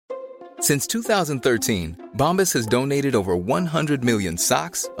Since 2013, Bombas has donated over 100 million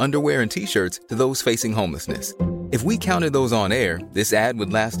socks, underwear, and T-shirts to those facing homelessness. If we counted those on air, this ad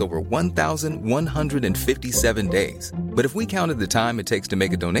would last over 1,157 days. But if we counted the time it takes to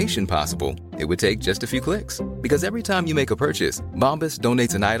make a donation possible, it would take just a few clicks. Because every time you make a purchase, Bombas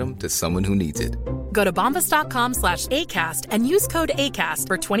donates an item to someone who needs it. Go to bombas.com/ACAST and use code ACAST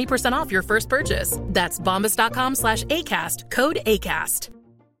for 20% off your first purchase. That's bombas.com/ACAST, code ACAST.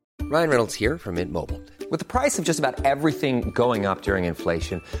 Ryan Reynolds here from Mint Mobile. With the price of just about everything going up during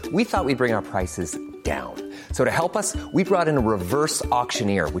inflation, we thought we'd bring our prices down. So to help us, we brought in a reverse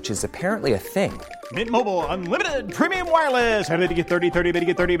auctioneer, which is apparently a thing. Mint Mobile Unlimited Premium Wireless. How to get 30, 30, bit to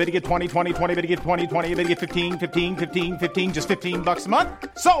get 30, bit to get 20, 20, 20, bit to get 20, 20, bit to get 15, 15, 15, 15, just $15 a month?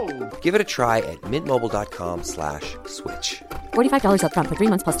 Sold! Give it a try at mintmobile.com/switch. $45 up front for 3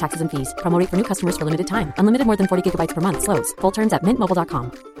 months plus taxes and fees. Promo rate for new customers for limited time. Unlimited more than 40 gigabytes per month. Slows full terms at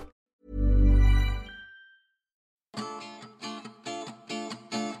mintmobile.com.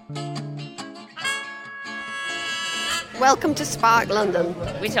 Welcome to Spark London.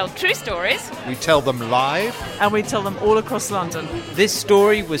 We tell true stories. We tell them live. And we tell them all across London. This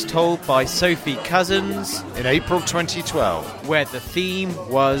story was told by Sophie Cousins in April 2012, where the theme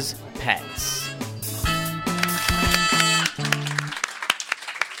was pets.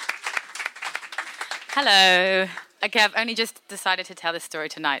 Hello. Okay, I've only just decided to tell this story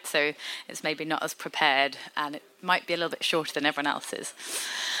tonight, so it's maybe not as prepared, and it might be a little bit shorter than everyone else's.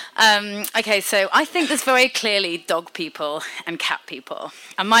 Okay, so I think there's very clearly dog people and cat people,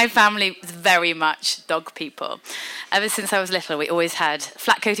 and my family was very much dog people. Ever since I was little, we always had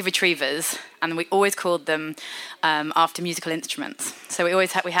flat-coated retrievers, and we always called them after musical instruments. So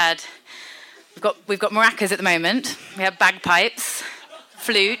we've got maracas at the moment. We have bagpipes,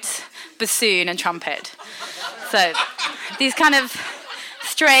 flute, bassoon, and trumpet. So these kind of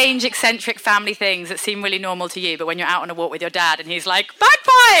strange, eccentric family things that seem really normal to you, but when you're out on a walk with your dad and he's like,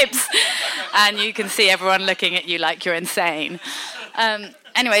 bagpipes! And you can see everyone looking at you like you're insane.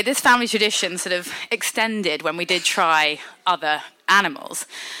 Anyway, this family tradition sort of extended when we did try other animals.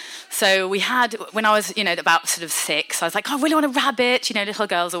 So we had, when I was, about sort of 6, I was like, I really want a rabbit. Little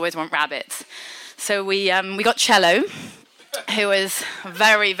girls always want rabbits. So we got Cello, who was a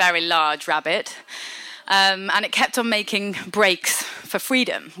very, very large rabbit. And it kept on making breaks for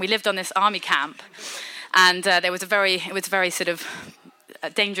freedom. We lived on this army camp, and it was a very sort of a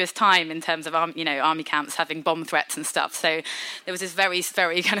dangerous time in terms of army camps having bomb threats and stuff. So there was this very,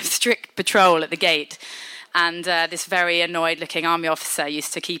 very kind of strict patrol at the gate, and this very annoyed-looking army officer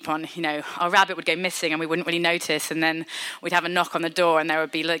used to keep on, our rabbit would go missing and we wouldn't really notice, and then we'd have a knock on the door and there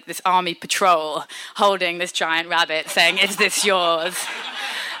would be like this army patrol holding this giant rabbit saying, "Is this yours?"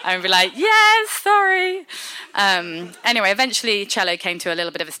 And we'd be like, yes, sorry. Anyway, eventually Cello came to a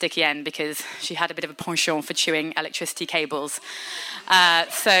little bit of a sticky end because she had a bit of a penchant for chewing electricity cables. And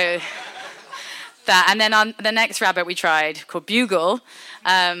then on the next rabbit we tried, called Bugle,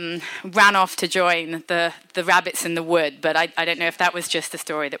 ran off to join the rabbits in the wood, but I don't know if that was just the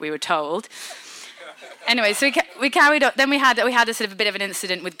story that we were told. Anyway, so we carried on. Then we had a sort of a bit of an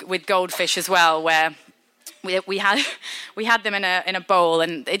incident with goldfish as well, where we had them in a bowl,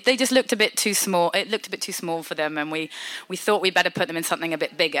 and they just looked a bit too small. It looked a bit too small for them, and we thought we'd better put them in something a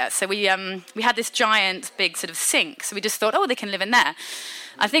bit bigger. So we had this giant, big sort of sink. So we just thought, they can live in there.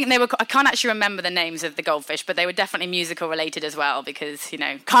 I think they were. I can't actually remember the names of the goldfish, but they were definitely musical related as well, because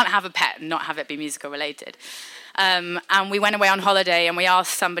can't have a pet and not have it be musical related. And we went away on holiday, and we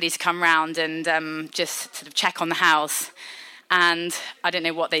asked somebody to come round and just sort of check on the house. And I don't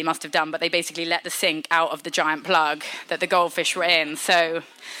know what they must have done, but they basically let the sink out of the giant plug that the goldfish were in. So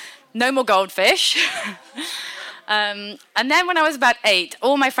no more goldfish. And then when I was about 8,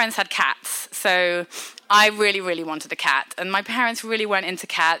 all my friends had cats. So I really, really wanted a cat. And my parents really weren't into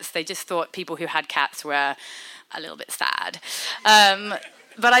cats. They just thought people who had cats were a little bit sad.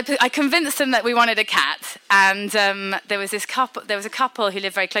 But I convinced them that we wanted a cat, and there was a couple who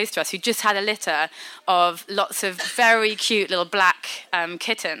lived very close to us who just had a litter of lots of very cute little black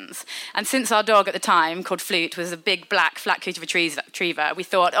kittens. And since our dog at the time, called Flute, was a big black flat-coated retriever, we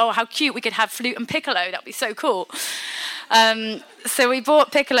thought, how cute, we could have Flute and Piccolo, that'd be so cool. So we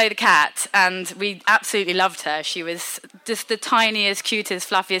bought Piccolo the cat, and we absolutely loved her. She was just the tiniest, cutest,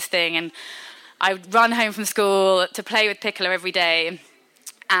 fluffiest thing, and I would run home from school to play with Piccolo every day.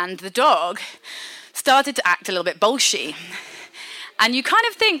 And the dog started to act a little bit bolshy. And you kind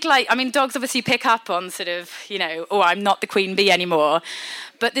of think dogs obviously pick up on sort of, I'm not the queen bee anymore.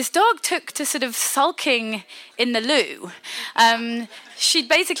 But this dog took to sort of sulking in the loo. She'd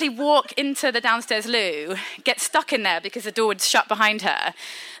basically walk into the downstairs loo, get stuck in there because the door would shut behind her,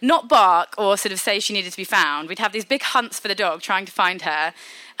 not bark or sort of say she needed to be found. We'd have these big hunts for the dog, trying to find her,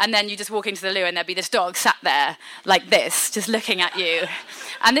 and then you just walk into the loo and there'd be this dog sat there like this, just looking at you.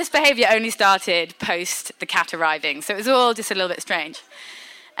 And this behaviour only started post the cat arriving, so it was all just a little bit strange.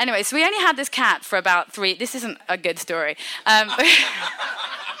 Anyway, so we only had this cat for about 3... This isn't a good story.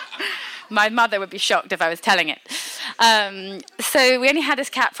 My mother would be shocked if I was telling it. So we only had this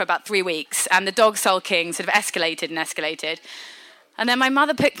cat for about 3 weeks, and the dog sulking sort of escalated. And then my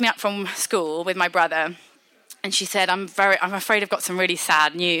mother picked me up from school with my brother, and she said, I'm afraid I've got some really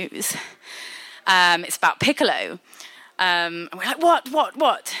sad news. It's about Piccolo. And we're like,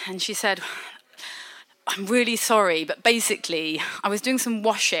 what? And she said, I'm really sorry, but basically I was doing some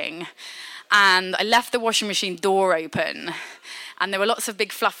washing, and I left the washing machine door open, and there were lots of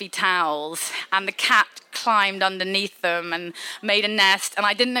big fluffy towels, and the cat climbed underneath them and made a nest, and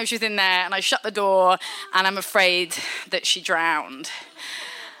I didn't know she was in there, and I shut the door, and I'm afraid that she drowned.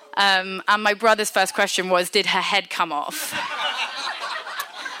 And my brother's first question was, did her head come off?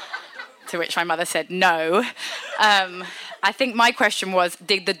 To which my mother said, no. I think my question was,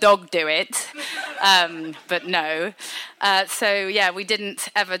 did the dog do it? But no. So, yeah, we didn't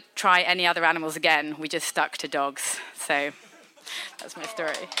ever try any other animals again. We just stuck to dogs. So that's my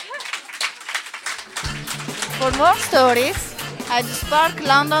story. For more stories, head to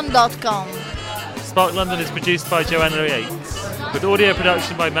sparklondon.com. Spark London is produced by Joanna Yates, with audio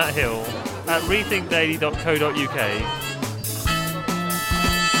production by Matt Hill at rethinkdaily.co.uk.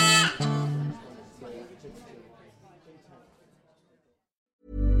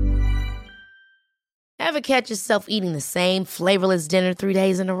 Ever catch yourself eating the same flavorless dinner 3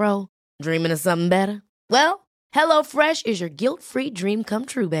 days in a row? Dreaming of something better? Well, HelloFresh is your guilt-free dream come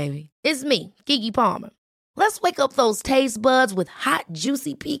true, baby. It's me, Keke Palmer. Let's wake up those taste buds with hot,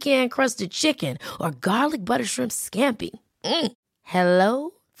 juicy pecan-crusted chicken or garlic butter shrimp scampi.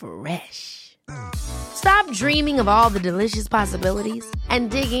 Hello Fresh. Stop dreaming of all the delicious possibilities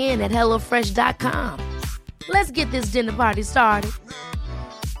and dig in at HelloFresh.com. Let's get this dinner party started.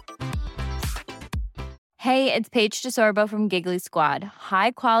 Hey, it's Paige DeSorbo from Giggly Squad.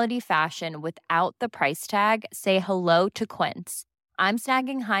 High quality fashion without the price tag. Say hello to Quince. I'm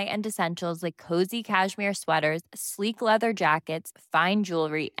snagging high-end essentials like cozy cashmere sweaters, sleek leather jackets, fine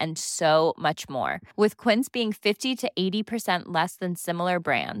jewelry, and so much more. With Quince being 50 to 80% less than similar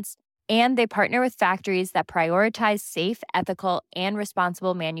brands. And they partner with factories that prioritize safe, ethical, and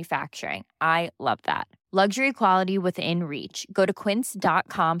responsible manufacturing. I love that. Luxury quality within reach. Go to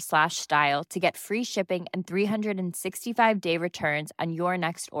quince.com/style to get free shipping and 365-day returns on your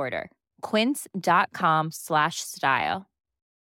next order. Quince.com/style.